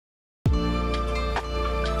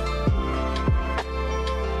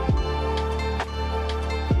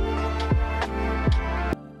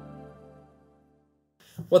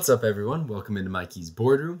What's up, everyone? Welcome into Mikey's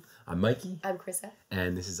Boardroom. I'm Mikey. I'm Krista.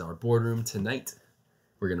 And this is our boardroom tonight.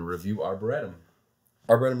 We're going to review Arboretum.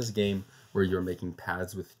 Arboretum is a game where you're making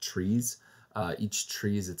paths with trees. Each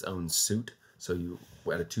tree is its own suit. So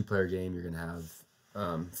at a two-player game, you're going to have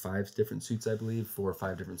 5 different suits, I believe, 4 or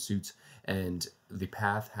 5 different suits. And the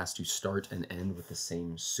path has to start and end with the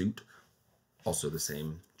same suit. Also the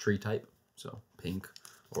same tree type. So pink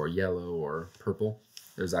or yellow or purple.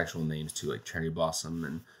 There's actual names too, like cherry blossom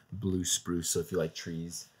and blue spruce, so if you like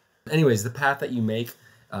trees. Anyways, the path that you make,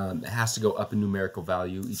 it has to go up in numerical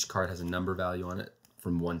value. Each card has a number value on it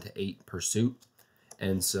from 1 to 8 per suit.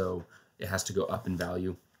 And so it has to go up in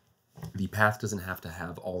value. The path doesn't have to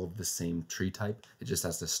have all of the same tree type. It just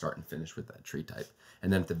has to start and finish with that tree type.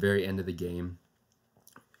 And then at the very end of the game,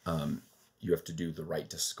 you have to do the right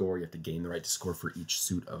to score. You have to gain the right to score for each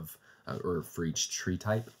suit of, or for each tree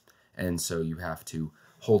type. And so you have to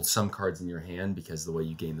hold some cards in your hand, because the way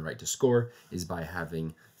you gain the right to score is by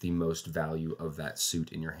having the most value of that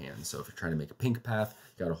suit in your hand. So if you're trying to make a pink path,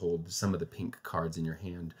 you got to hold some of the pink cards in your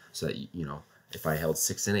hand so that, you know, if I held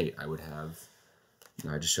 6 and 8, I would have,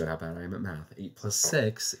 I just showed how bad I am at math. 8 plus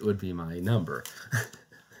 6, it would be my number.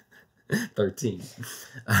 13.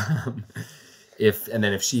 And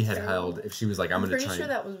then if she had held, if she was like, I'm going to try. I'm pretty sure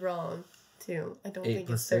that was wrong, too. I don't think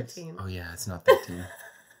it's 6? 13. Oh, yeah, it's not 13.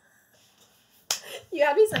 You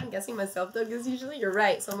had me second guessing myself, though, because usually you're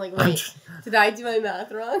right. So I'm like, wait, did I do my math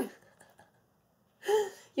wrong?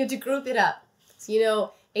 You have to group it up. So, you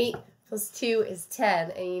know, 8 plus 2 is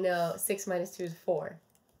 10, and you know, 6 minus 2 is 4.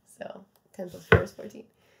 So 10 plus 4 is 14.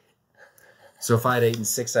 So if I had 8 and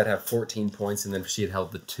 6, I'd have 14 points, and then if she had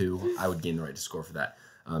held the 2, I would gain the right to score for that.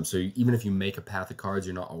 So even if you make a path of cards,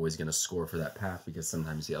 you're not always going to score for that path, because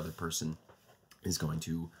sometimes the other person is going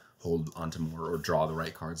to hold onto more or draw the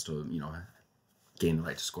right cards to, you know, gain the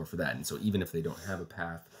right to score for that. And so even if they don't have a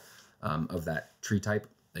path of that tree type,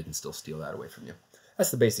 they can still steal that away from you.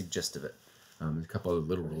 That's the basic gist of it. A couple other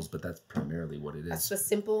little rules, but that's primarily what it is. That's the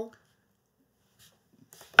simple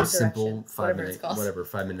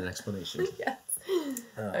 5-minute explanation. Yes.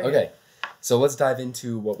 Okay, so let's dive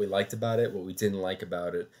into what we liked about it, what we didn't like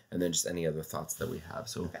about it, and then just any other thoughts that we have.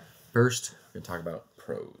 So first, we're going to talk about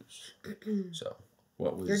pros. So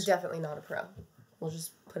what was... You're definitely not a pro. We'll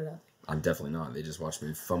just put it up. I'm definitely not. They just watched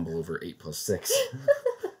me fumble over 8 plus 6.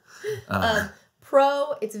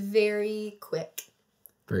 Pro, it's very quick.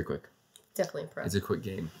 Very quick. Definitely a pro. It's a quick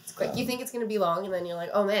game. It's quick. You think it's going to be long, and then you're like,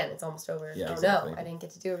 oh man, it's almost over. Yeah, oh exactly. no, I didn't get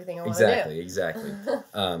to do everything I want to do. Exactly.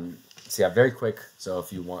 So yeah, very quick. So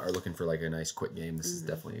if you are looking for like a nice quick game, this is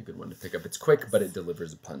definitely a good one to pick up. It's quick, but it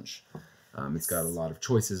delivers a punch. It's got a lot of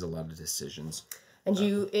choices, a lot of decisions. And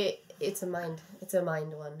it's a mind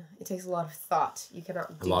one. It takes a lot of thought. You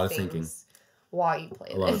cannot do a lot of things thinking while you play.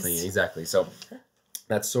 A lot of thinking, exactly. So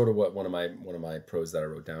that's sort of what one of my pros that I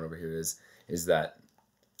wrote down over here is that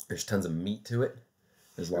there's tons of meat to it.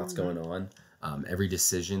 There's lots going on. Every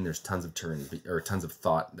decision, there's tons of tons of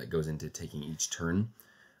thought that goes into taking each turn,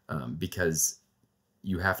 because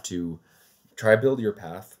you have to try to build your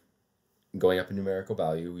path, going up in numerical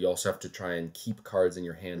value. You also have to try and keep cards in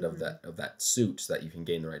your hand of that suit so that you can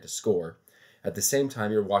gain the right to score. At the same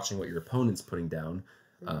time, you're watching what your opponent's putting down,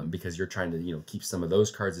 because you're trying to, you know, keep some of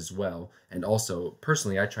those cards as well. And also,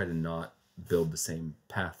 personally, I try to not build the same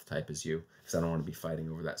path type as you, because I don't want to be fighting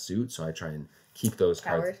over that suit. So I try and keep those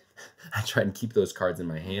cards. I try and keep those cards in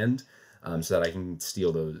my hand, so that I can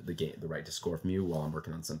steal the right to score from you while I'm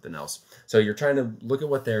working on something else. So you're trying to look at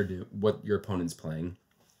what what your opponent's playing.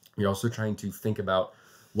 You're also trying to think about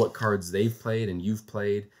what cards they've played and you've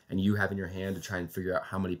played and you have in your hand to try and figure out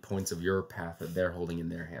how many points of your path that they're holding in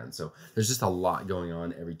their hand. So there's just a lot going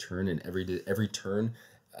on every turn, and every turn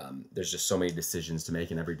there's just so many decisions to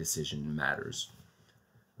make, and every decision matters.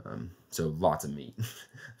 So lots of meat.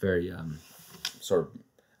 Very sort of,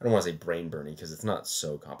 I don't want to say brain burning, because it's not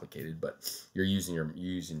so complicated, but you're using your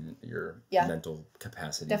mental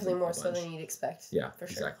capacity. Definitely more so than you'd expect. Yeah, for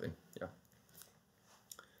sure. Exactly. Yeah.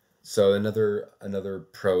 So another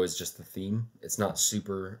pro is just the theme. It's not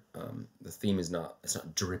super. The theme is not. It's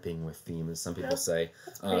not dripping with theme, as some people say.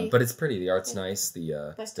 But it's pretty. The art's nice.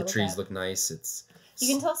 The trees look nice. You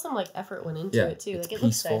can tell some like effort went into it too. Like it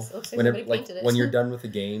peaceful. looks nice. It looks like somebody painted it. When you're done with the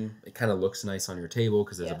game, it kind of looks nice on your table,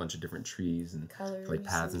 because there's a bunch of different trees and colors, like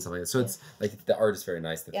paths and stuff like that. So it's like the art is very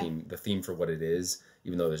nice. The theme for what it is,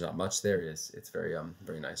 even though there's not much there, it's very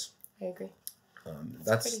very nice. I agree.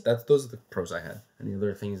 Those are the pros I had. Any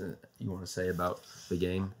other things that you want to say about the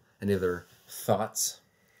game? Any other thoughts?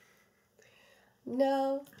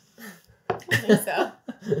 No. I don't think so.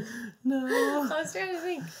 No. I was trying to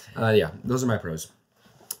think. Yeah, those are my pros.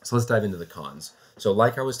 So let's dive into the cons. So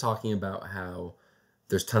like I was talking about how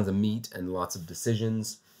there's tons of meat and lots of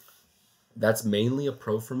decisions. That's mainly a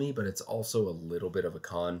pro for me, but it's also a little bit of a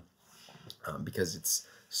con because it's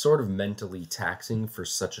sort of mentally taxing for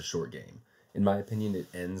such a short game. In my opinion, it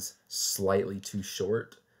ends slightly too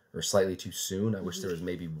short or slightly too soon. I wish there was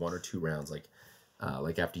maybe 1 or 2 rounds, like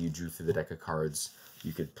after you drew through the deck of cards,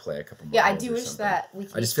 you could play a couple more. Yeah, I do wish that we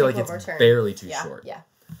could. I just feel like it's barely too short. Yeah.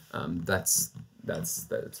 That's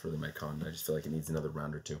really my con. I just feel like it needs another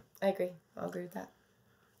round or 2. I agree. I'll agree with that.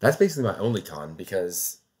 That's basically my only con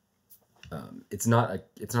because it's not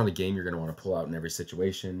a game you're going to want to pull out in every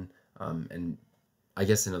situation. And I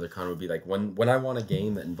guess another con would be like when I want a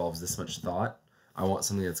game that involves this much thought, I want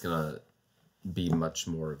something that's going to be much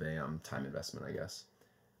more of a time investment, I guess.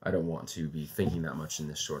 I don't want to be thinking that much in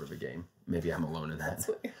this short of a game. Maybe I'm alone in that. That's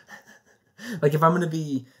weird. Like if I'm going to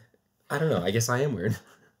be, I don't know, I guess I am weird.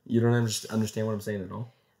 You don't understand what I'm saying at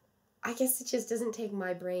all? I guess it just doesn't take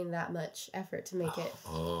my brain that much effort to make it.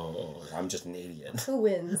 Oh, I'm just an idiot. Who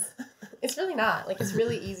wins? It's really not. Like, it's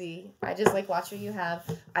really easy. I just, like, watch what you have.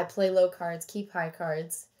 I play low cards, keep high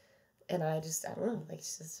cards. And I don't know. Like,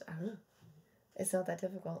 I don't know. It's not that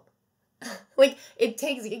difficult. Like, it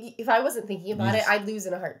takes, if I wasn't thinking about it, I'd lose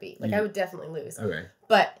in a heartbeat. Like, I would definitely lose. Okay.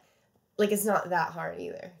 But, like, it's not that hard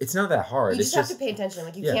either. It's not that hard. You just have to pay attention.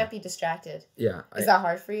 Like, you can't be distracted. Yeah. Is that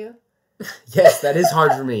hard for you? Yes, that is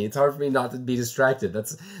hard for me. It's hard for me not to be distracted.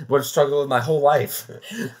 That's what I've struggled with my whole life.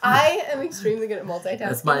 I am extremely good at multitasking.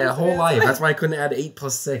 That's my whole life. That's why I couldn't add 8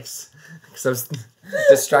 plus 6. Because I was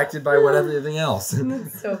distracted by everything else.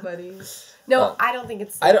 That's so funny. No, I don't think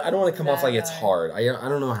it's... I don't want to come off like it's hard. I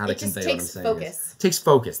don't know how to convey what I'm saying. It takes focus. It takes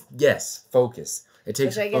focus. Yes, focus. It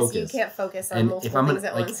takes focus. Which I guess you can't focus on multiple things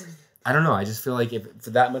at once. I don't know. I just feel like if for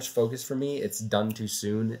that much focus for me, it's done too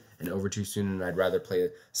soon and over too soon, and I'd rather play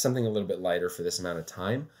something a little bit lighter for this amount of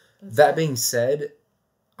time. That being said,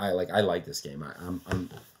 I like this game.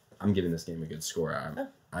 I'm giving this game a good score.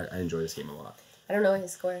 I enjoy this game a lot. I don't know what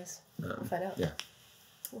his score is. We'll find out. Yeah.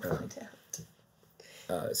 We'll find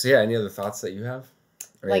out. So yeah, any other thoughts that you have?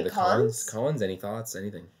 Or like any other cons? Cons? Any thoughts?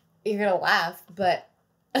 Anything? You're gonna laugh, but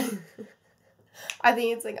I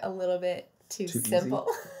think it's like a little bit too simple.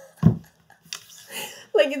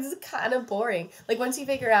 Like, it's kind of boring. Like, once you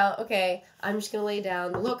figure out, okay, I'm just going to lay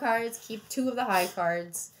down the low cards, keep 2 of the high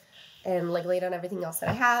cards, and, like, lay down everything else that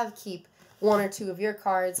I have, keep 1 or 2 of your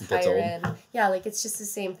cards higher end. Yeah, like, it's just the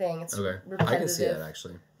same thing. It's repetitive. I can see that,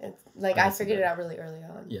 actually. Like, I figured it out really early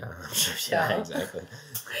on. Yeah, I'm sure. Yeah, exactly.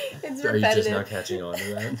 It's repetitive. Are you just now catching on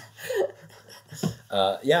to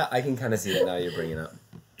that? Yeah, I can kind of see that now you're bringing it up.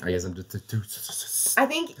 I guess I'm just I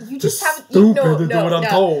think you just have no,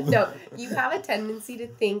 told. You have a tendency to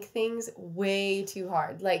think things way too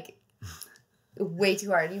hard. Like way too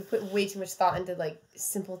hard. You put way too much thought into like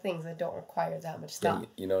simple things that don't require that much thought. Yeah,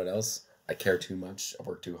 you know what else? I care too much. I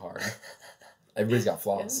work too hard. Everybody's got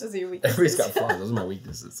flaws. Yeah, those are your weaknesses. Everybody's got flaws. Those are my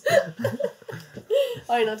weaknesses.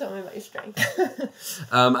 Oh, you're not telling me about your strength.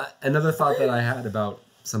 Another thought that I had about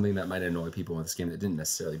something that might annoy people in this game that didn't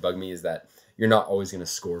necessarily bug me is that you're not always going to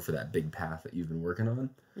score for that big path that you've been working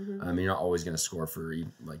on. Mm-hmm. You're not always going to score for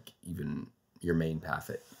even your main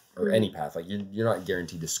path or any path. Like you're not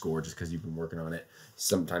guaranteed to score just because you've been working on it.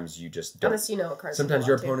 Sometimes you just don't. Unless you know what cards. Sometimes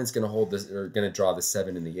your opponent's going to hold this or going to draw the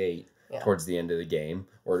 7 and the 8 towards the end of the game,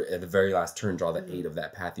 or at the very last turn draw the 8 of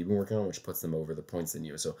that path you've been working on, which puts them over the points than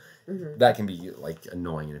you. So that can be like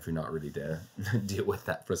annoying, and if you're not ready to deal with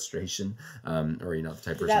that frustration, or you're not the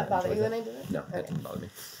type of person that bother you when I do it? No, that didn't bother me.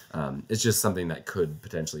 It's just something that could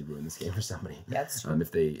potentially ruin this game for somebody. Yeah, that's true.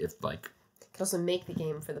 Could also make the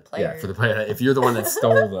game for the player. Yeah, for the player. If you're the one that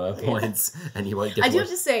stole the points and you get. I do have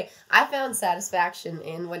to say, I found satisfaction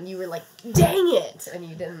in when you were like, "Dang it," and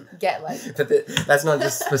you didn't get like. But that's not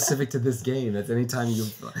just specific to this game. That's anytime you.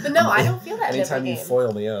 But no, I don't feel that. Anytime you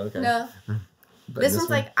foil me, okay. No. But this one's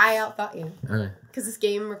like I outthought you. Okay. Because this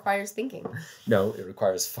game requires thinking. No, it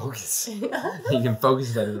requires focus. You can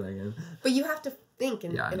focus better than I can. But you have to think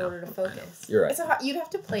in order to focus. You're right. You'd have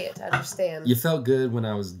to play it to understand. You felt good when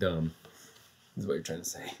I was dumb. Is what you're trying to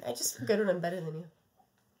say. I just feel good when I'm better than you.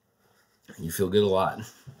 You feel good a lot.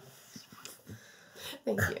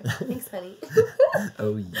 Thank you. Thanks, honey.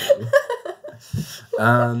 Oh, yeah.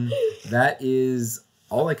 That is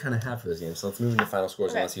all I kind of have for this game. So let's move into final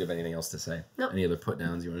scores unless you have anything else to say. Nope. Any other put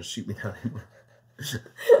downs you want to shoot me down anymore?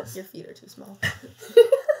 Your feet are too small.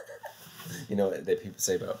 You know what people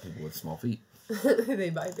say about people with small feet?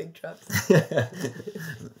 They buy big trucks.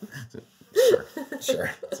 Sure.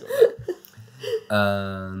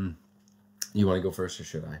 You want to go first or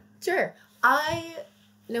should I? Sure. I,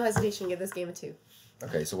 no hesitation, give this game a 2.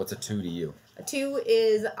 Okay, so what's a 2 to you? A 2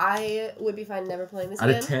 is I would be fine never playing this Out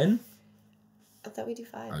again. of 10? I thought we do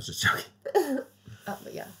 5. I was just joking.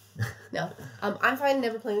 But yeah. No. I'm fine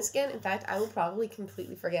never playing this again. In fact, I will probably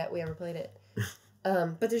completely forget we ever played it.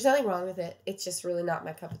 But there's nothing wrong with it. It's just really not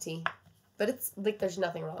my cup of tea. But it's like there's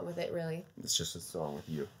nothing wrong with it, really. It's just what's wrong with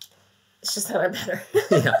you. It's just that I'm better.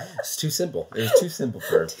 Yeah, it's too simple. It was too simple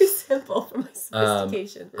for her. Too simple for my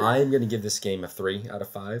sophistication. I'm going to give this game a 3 out of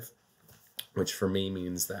 5, which for me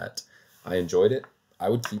means that I enjoyed it. I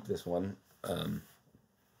would keep this one, and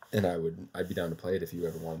I'd be down to play it if you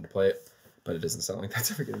ever wanted to play it, but it doesn't sound like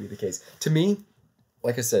that's ever going to be the case. To me,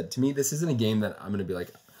 like I said, this isn't a game that I'm going to be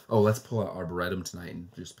like, oh, let's pull out Arboretum tonight and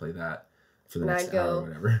just play that for the next hour or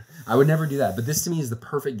whatever. I would never do that. But this to me is the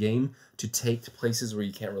perfect game to take to places where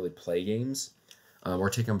you can't really play games or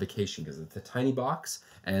take on vacation because it's a tiny box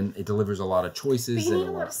and it delivers a lot of choices. But you need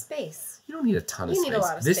a lot of space. You don't need a ton of space. You need a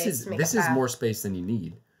lot of space. This is more space than you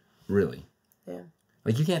need, really. Yeah.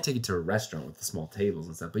 Like you can't take it to a restaurant with the small tables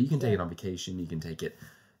and stuff, but you can take it on vacation. You can take it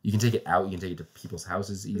out. You can take it to people's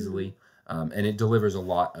houses easily, and it delivers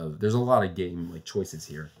there's a lot of game like choices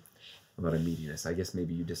here. A lot of meatiness. I guess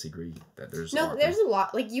maybe you disagree that there's a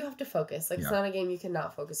lot. Like you have to focus. Like it's not a game you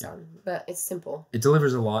cannot focus on, but it's simple. It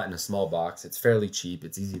delivers a lot in a small box. It's fairly cheap.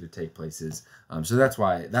 It's easy to take places. So that's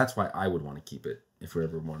why I would want to keep it if we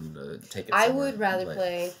ever wanted to take it. I would rather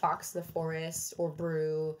play Fox in the Forest or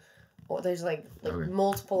Brew. Or there's like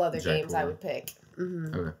multiple other games I would pick.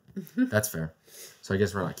 Mm-hmm. Okay, that's fair. So I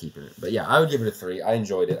guess we're not keeping it, but yeah, I would give it a 3. I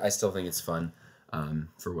enjoyed it. I still think it's fun.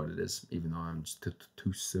 For what it is, even though I'm just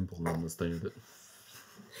too simple to understand it.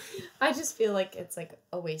 I just feel like it's like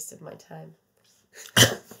a waste of my time.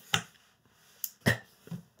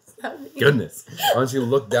 Goodness. Why don't you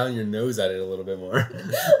look down your nose at it a little bit more?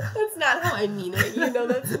 That's not how I mean it. You know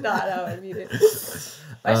that's not how I mean it.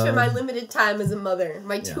 I spend my limited time as a mother.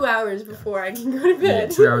 My 2 hours before I can go to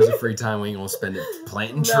bed. Yeah, 2 hours of free time we ain't gonna spend it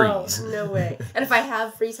planting trees. No way. And if I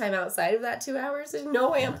have free time outside of that 2 hours, there's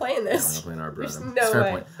no way I'm playing this. I'm not playing Arboretum. There's no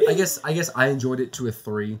way. Point. I guess I enjoyed it to a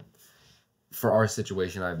 3. For our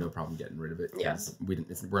situation, I have no problem getting rid of it. Yeah.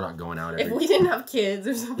 We're not going out. If we didn't have kids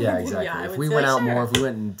or something. Yeah, exactly. If we went out more, if we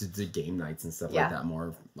went into game nights and stuff like that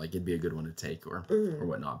more, like it'd be a good one to take or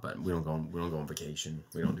whatnot. But we don't go on vacation.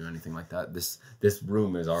 We don't do anything like that. This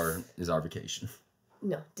room is our vacation.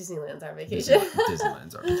 No, Disneyland's our vacation.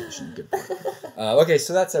 Disneyland's our vacation. Good point. Okay,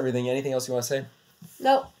 so that's everything. Anything else you want to say?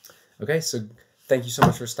 No. Okay, so thank you so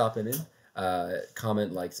much for stopping in.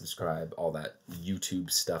 Comment, like, subscribe, all that YouTube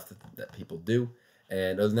stuff that people do.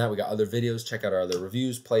 And other than that, we got other videos. Check out our other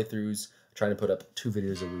reviews, playthroughs. Trying to put up 2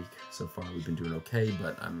 videos a week. So far, we've been doing okay,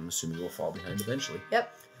 but I'm assuming we'll fall behind eventually.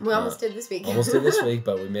 Yep. We almost did this week. Almost did this week,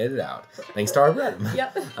 but we made it out. Thanks to Arboretum.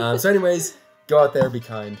 Yep. So anyways, go out there, be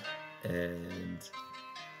kind, and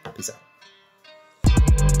peace out.